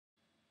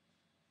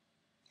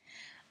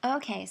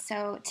Okay,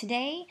 so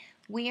today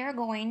we are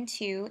going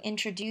to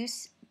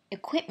introduce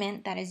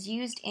equipment that is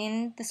used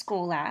in the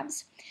school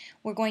labs.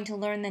 We're going to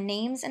learn the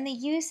names and the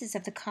uses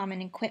of the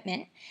common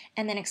equipment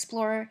and then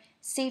explore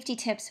safety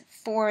tips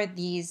for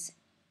these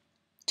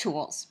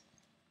tools.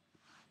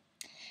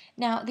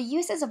 Now, the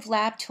uses of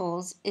lab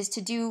tools is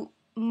to do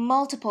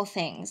multiple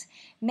things.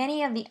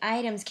 Many of the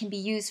items can be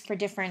used for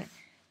different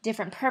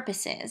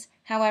purposes.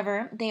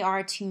 However, they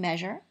are to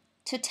measure,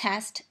 to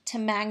test, to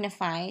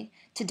magnify,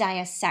 to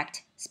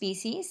dissect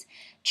species,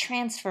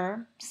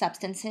 transfer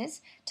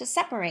substances, to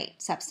separate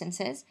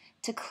substances,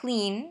 to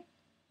clean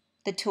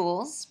the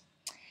tools,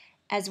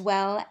 as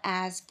well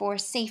as for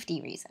safety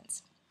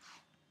reasons.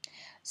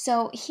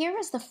 So here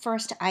is the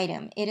first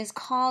item. It is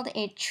called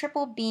a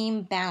triple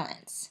beam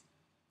balance.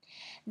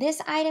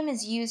 This item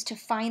is used to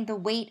find the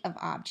weight of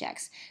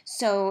objects.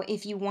 So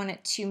if you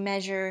wanted to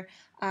measure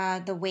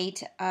the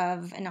weight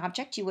of an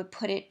object, you would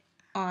put it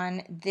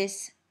on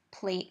this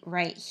plate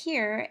right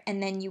here,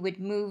 and then you would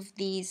move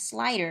these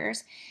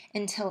sliders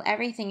until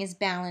everything is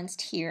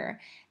balanced here.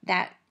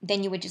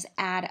 Then you would just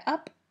add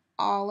up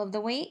all of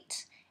the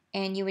weight,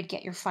 and you would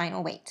get your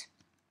final weight.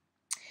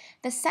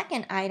 The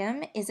second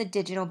item is a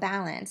digital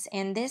balance,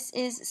 and this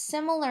is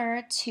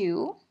similar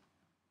to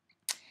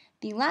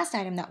the last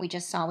item that we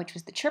just saw, which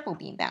was the triple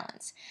beam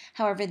balance.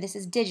 However, this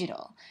is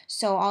digital.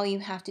 So all you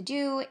have to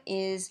do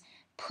is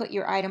put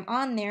your item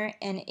on there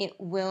and it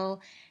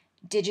will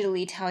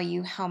digitally tell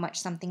you how much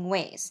something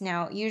weighs.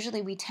 Now,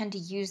 usually we tend to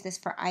use this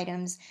for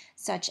items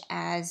such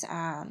as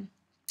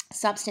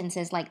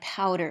substances like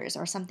powders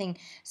or something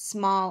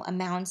small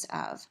amounts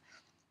of.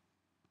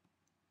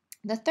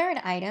 The third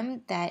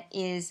item that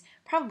is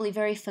probably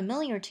very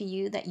familiar to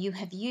you that you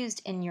have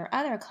used in your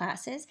other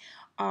classes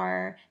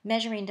are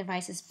measuring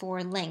devices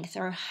for length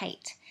or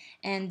height.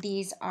 And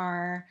these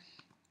are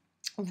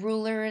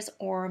rulers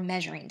or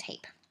measuring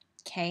tape.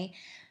 Okay,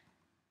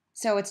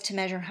 so it's to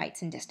measure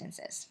heights and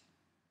distances.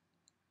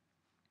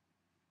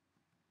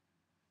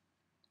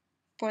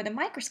 For the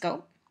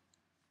microscope,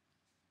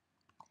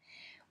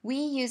 we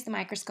use the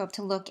microscope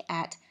to look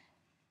at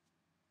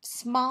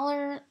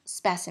smaller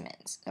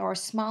specimens or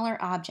smaller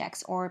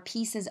objects or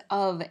pieces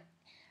of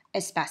a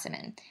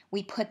specimen.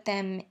 We put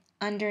them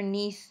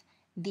underneath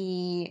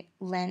the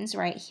lens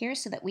right here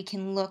so that we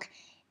can look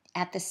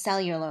at the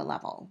cellular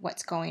level,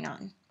 what's going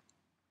on.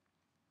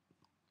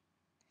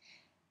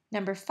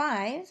 Number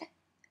 5,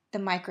 the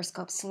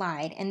microscope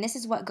slide, and this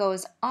is what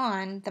goes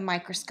on the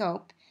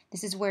microscope.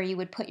 This is where you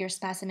would put your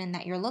specimen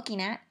that you're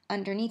looking at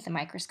underneath the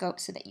microscope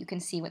so that you can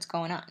see what's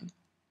going on.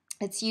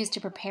 It's used to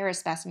prepare a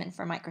specimen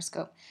for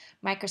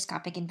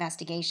microscopic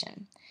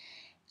investigation.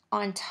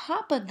 On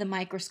top of the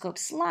microscope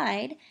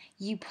slide,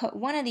 you put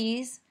one of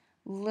these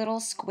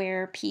little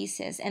square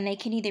pieces, and they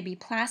can either be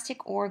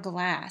plastic or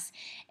glass,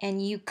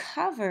 and you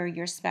cover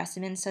your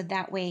specimen so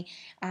that way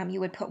you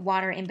would put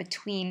water in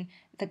between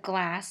the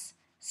glass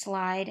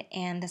slide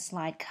and the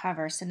slide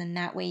cover, so then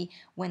that way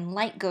when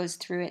light goes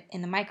through it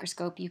in the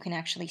microscope you can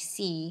actually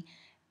see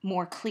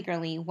more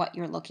clearly what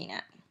you're looking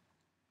at.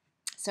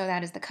 So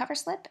that is the cover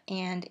slip,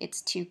 and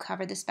it's to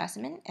cover the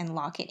specimen and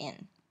lock it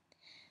in.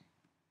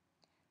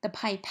 The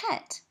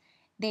pipette,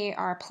 they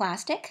are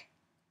plastic,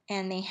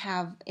 and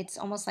it's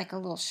almost like a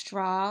little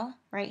straw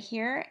right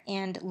here,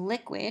 and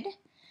liquid.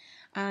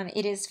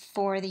 It is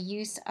for the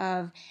use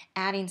of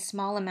adding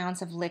small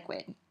amounts of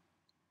liquid,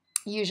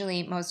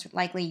 usually most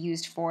likely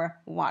used for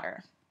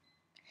water.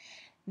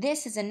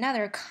 This is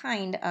another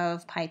kind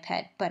of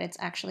pipette, but it's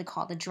actually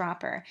called a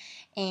dropper,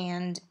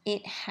 and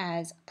it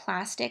has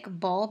plastic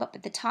bulb up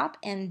at the top,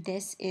 and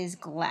this is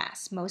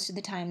glass. Most of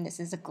the time this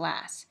is a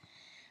glass.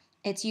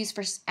 It's used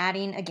for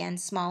adding, again,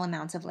 small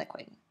amounts of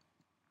liquid.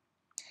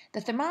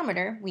 The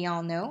thermometer, we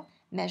all know,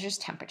 measures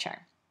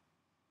temperature.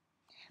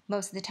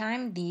 Most of the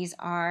time these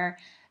are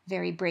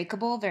very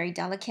breakable, very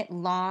delicate,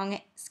 long,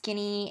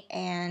 skinny,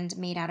 and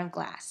made out of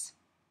glass.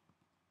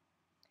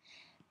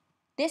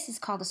 This is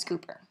called a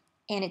scooper,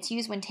 and it's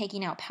used when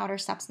taking out powder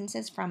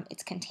substances from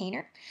its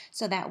container,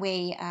 so that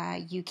way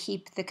you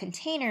keep the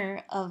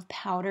container of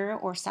powder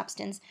or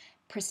substance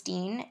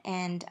pristine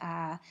and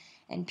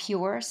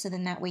pure, so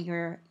then that way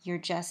you're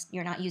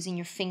not using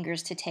your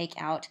fingers to take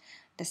out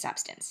the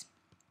substance.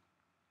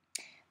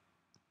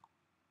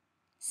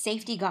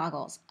 Safety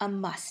goggles, a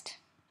must.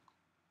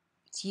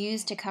 It's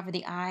used to cover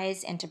the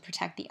eyes and to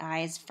protect the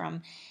eyes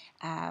from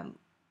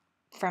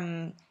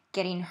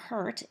getting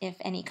hurt if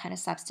any kind of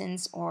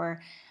substance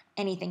or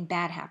anything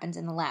bad happens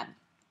in the lab.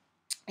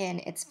 And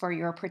it's for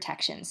your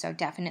protection, so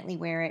definitely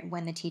wear it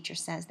when the teacher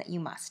says that you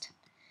must.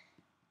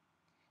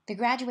 The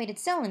graduated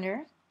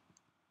cylinder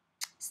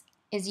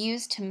is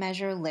used to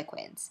measure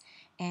liquids,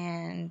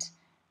 and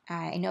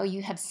I know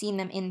you have seen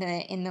them in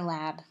the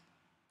lab,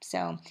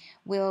 so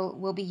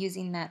we'll be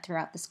using that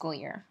throughout the school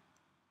year.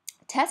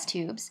 Test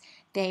tubes,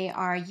 they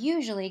are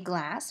usually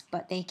glass,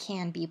 but they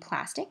can be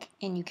plastic,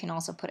 and you can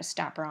also put a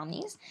stopper on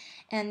these.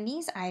 And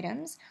these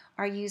items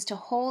are used to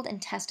hold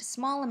and test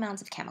small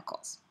amounts of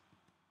chemicals.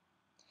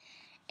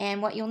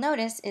 And what you'll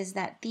notice is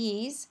that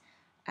these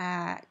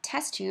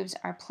test tubes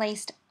are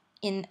placed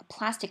in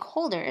plastic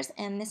holders,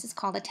 and this is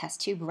called a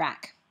test tube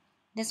rack.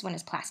 This one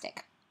is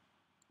plastic.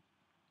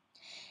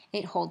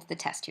 It holds the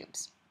test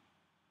tubes.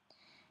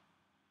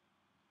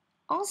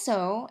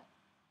 Also,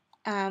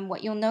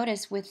 what you'll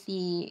notice with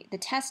the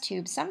test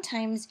tube,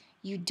 sometimes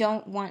you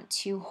don't want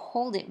to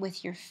hold it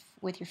with your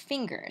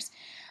fingers.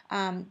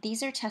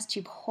 These are test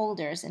tube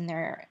holders, and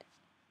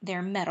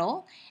they're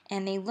metal,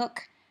 and they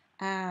look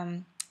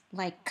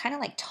like kind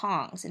of like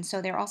tongs, and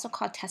so they're also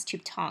called test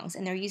tube tongs,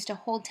 and they're used to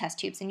hold test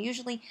tubes. And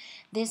usually,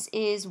 this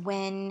is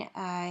when,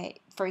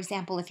 for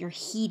example, if you're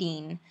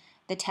heating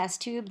the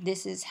test tube,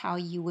 this is how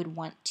you would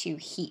want to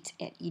heat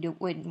it. You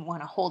wouldn't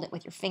want to hold it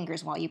with your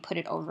fingers while you put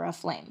it over a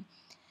flame.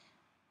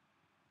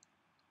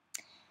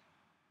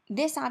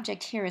 This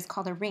object here is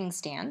called a ring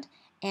stand,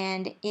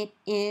 and it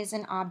is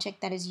an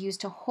object that is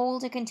used to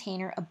hold a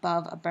container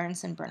above a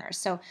Bunsen burner.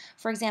 So,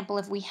 for example,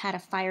 if we had a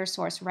fire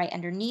source right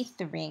underneath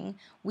the ring,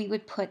 we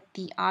would put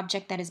the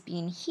object that is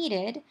being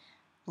heated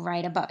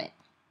right above it.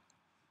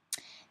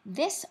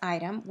 This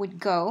item would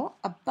go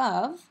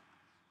above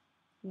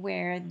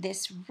where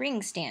this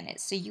ring stand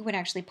is. So you would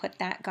actually put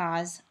that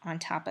gauze on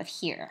top of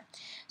here.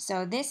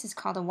 So this is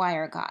called a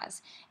wire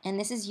gauze, and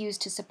this is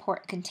used to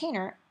support a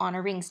container on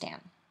a ring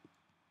stand.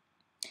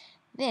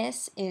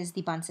 This is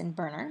the Bunsen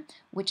burner,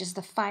 which is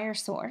the fire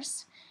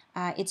source.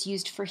 It's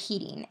used for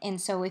heating. And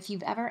so if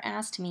you've ever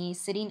asked me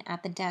sitting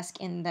at the desk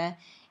in the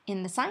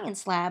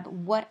science lab,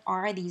 what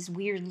are these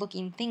weird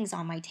looking things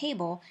on my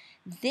table,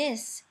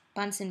 this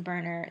Bunsen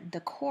burner,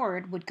 the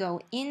cord would go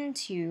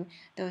into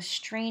those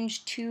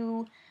strange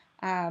two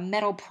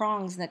metal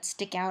prongs that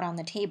stick out on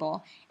the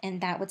table,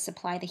 and that would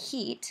supply the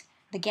heat,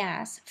 the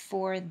gas,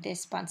 for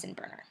this Bunsen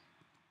burner.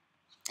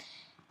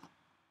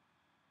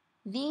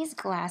 These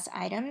glass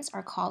items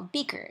are called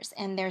beakers,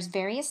 and there's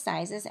various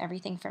sizes,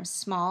 everything from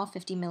small,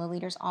 50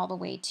 milliliters, all the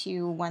way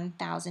to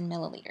 1,000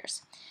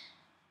 milliliters.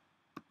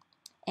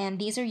 And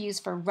these are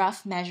used for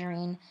rough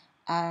measuring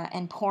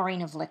and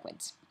pouring of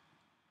liquids.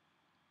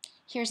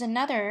 Here's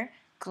another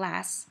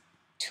glass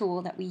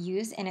tool that we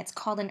use, and it's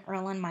called an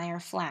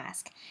Erlenmeyer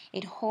flask.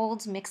 It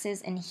holds,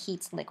 mixes, and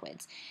heats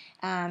liquids.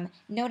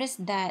 Notice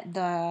that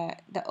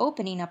the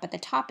opening up at the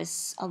top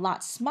is a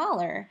lot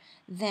smaller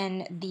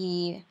than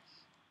the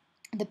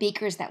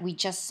beakers that we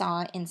just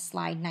saw in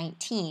slide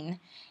 19,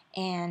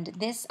 and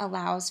this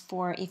allows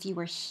for, if you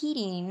were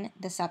heating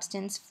the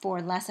substance,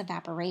 for less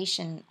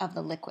evaporation of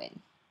the liquid.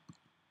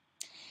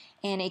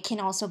 And it can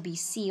also be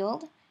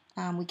sealed.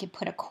 We could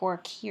put a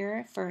cork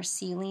here for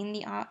sealing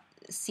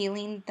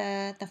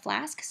the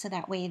flask, so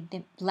that way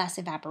less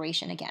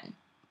evaporation again.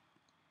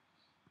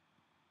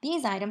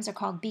 These items are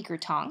called beaker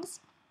tongs,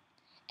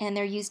 and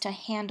they're used to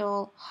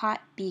handle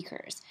hot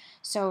beakers.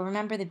 So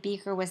remember, the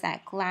beaker was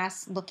that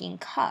glass-looking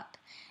cup,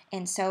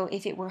 and so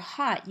if it were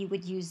hot, you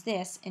would use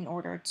this in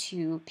order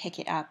to pick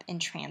it up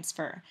and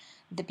transfer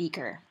the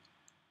beaker.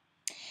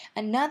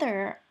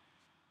 Another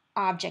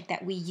object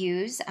that we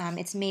use,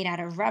 it's made out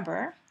of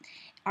rubber,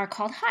 are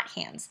called hot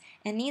hands.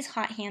 And these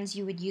hot hands,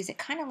 you would use it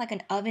kind of like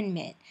an oven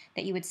mitt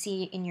that you would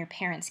see in your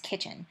parents'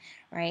 kitchen,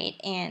 right?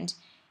 And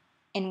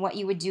what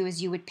you would do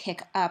is you would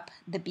pick up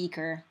the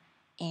beaker,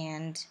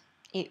 and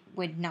it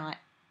would not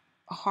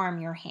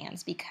harm your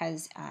hands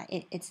because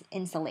it's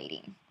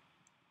insulating.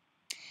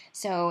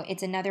 So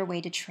it's another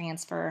way to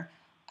transfer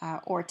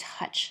or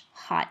touch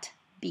hot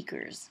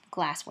beakers,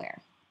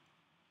 glassware.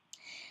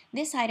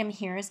 This item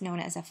here is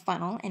known as a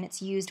funnel, and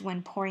it's used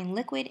when pouring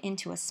liquid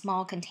into a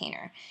small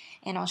container.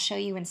 And I'll show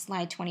you in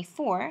slide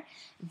 24.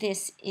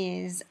 This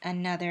is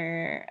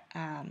another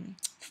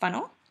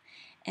funnel.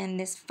 And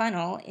this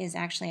funnel is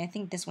actually, I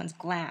think this one's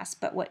glass,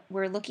 but what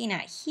we're looking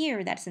at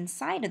here that's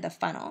inside of the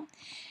funnel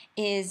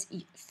is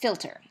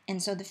filter.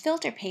 And so the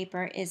filter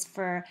paper is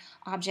for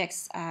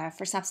objects,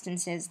 for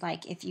substances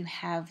like if you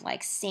have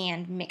like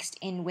sand mixed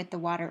in with the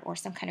water or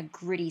some kind of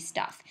gritty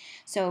stuff.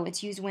 So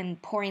it's used when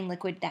pouring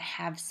liquid that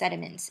have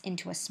sediments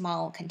into a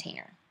small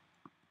container.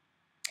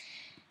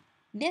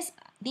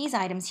 These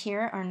items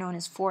here are known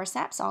as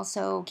forceps,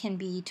 also can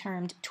be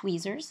termed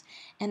tweezers,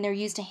 and they're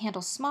used to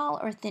handle small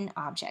or thin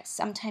objects,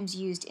 sometimes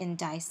used in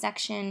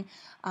dissection,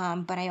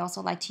 but I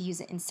also like to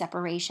use it in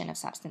separation of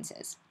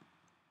substances.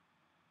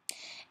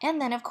 And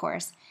then, of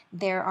course,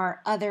 there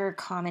are other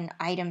common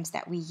items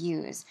that we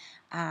use.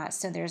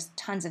 So there's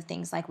tons of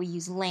things, like we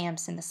use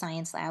lamps in the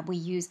science lab. We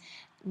use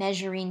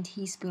measuring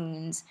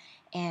teaspoons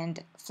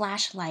and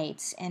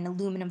flashlights and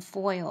aluminum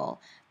foil,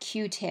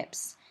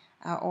 Q-tips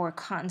or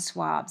cotton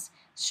swabs,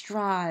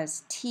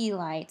 straws, tea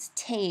lights,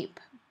 tape,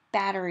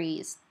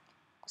 batteries,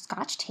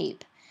 Scotch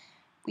tape.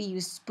 We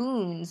use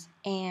spoons,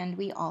 and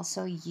we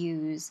also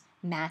use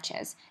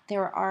matches.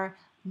 There are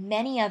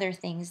many other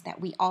things that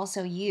we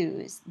also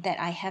use that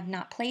I have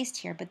not placed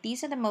here, but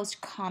these are the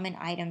most common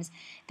items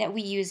that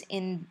we use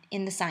in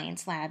the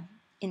science lab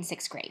in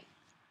 6th grade,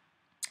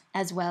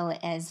 as well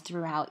as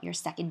throughout your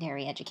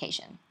secondary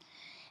education.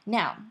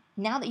 Now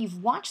that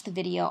you've watched the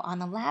video on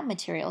the lab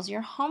materials,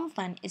 your home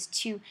fun is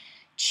to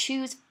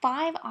choose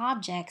 5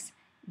 objects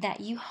that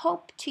you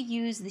hope to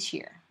use this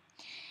year.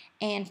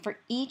 And for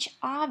each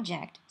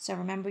object, so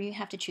remember you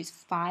have to choose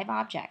 5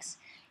 objects,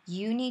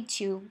 you need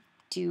to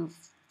do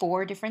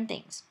 4 different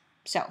things.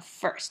 So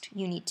first,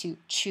 you need to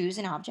choose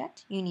an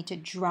object, you need to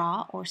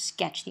draw or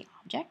sketch the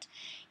object,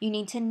 you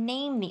need to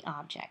name the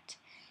object,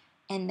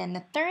 and then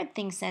the third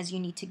thing says you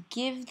need to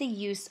give the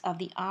use of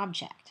the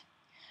object.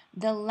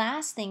 The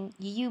last thing,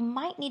 you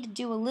might need to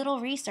do a little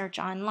research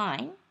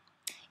online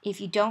if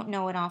you don't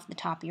know it off the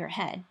top of your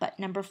head, but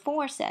number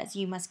 4 says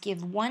you must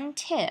give 1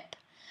 tip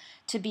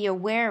to be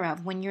aware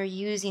of when you're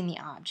using the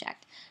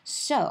object.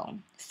 So,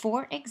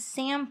 for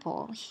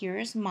example,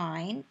 here's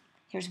mine.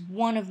 Here's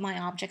one of my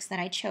objects that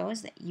I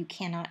chose that you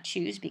cannot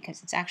choose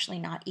because it's actually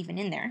not even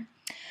in there.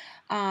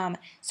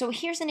 So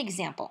here's an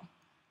example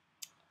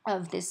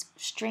of this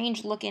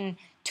strange looking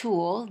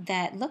tool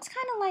that looks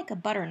kind of like a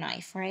butter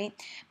knife, right?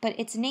 But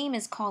its name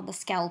is called the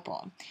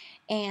scalpel,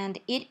 and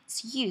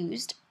it's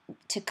used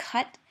to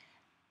cut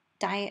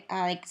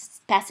like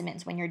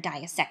specimens when you're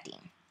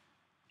dissecting.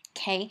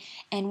 Okay,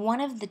 and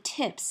one of the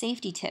tips,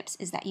 safety tips,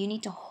 is that you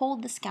need to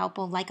hold the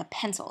scalpel like a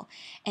pencil,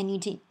 and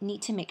you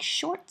need to make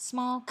short,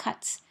 small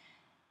cuts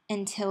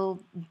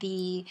until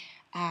the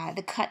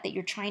cut that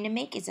you're trying to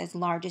make is as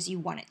large as you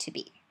want it to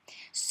be.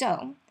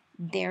 So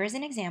there is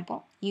an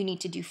example. You need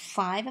to do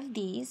 5 of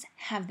these,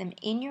 have them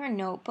in your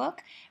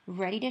notebook,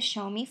 ready to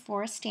show me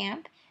for a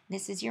stamp.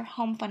 This is your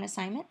home fun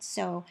assignment.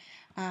 So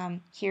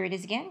here it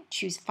is again.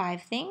 Choose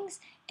 5 things,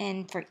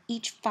 and for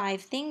each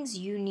 5 things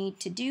you need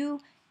to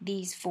do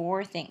these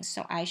 4 things.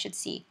 So I should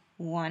see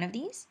 1 of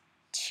these,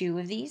 2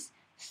 of these,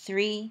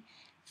 3,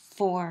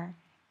 4,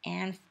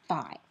 and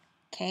 5.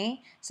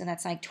 Okay, so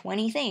that's like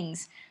 20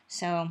 things.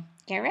 So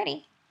get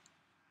ready.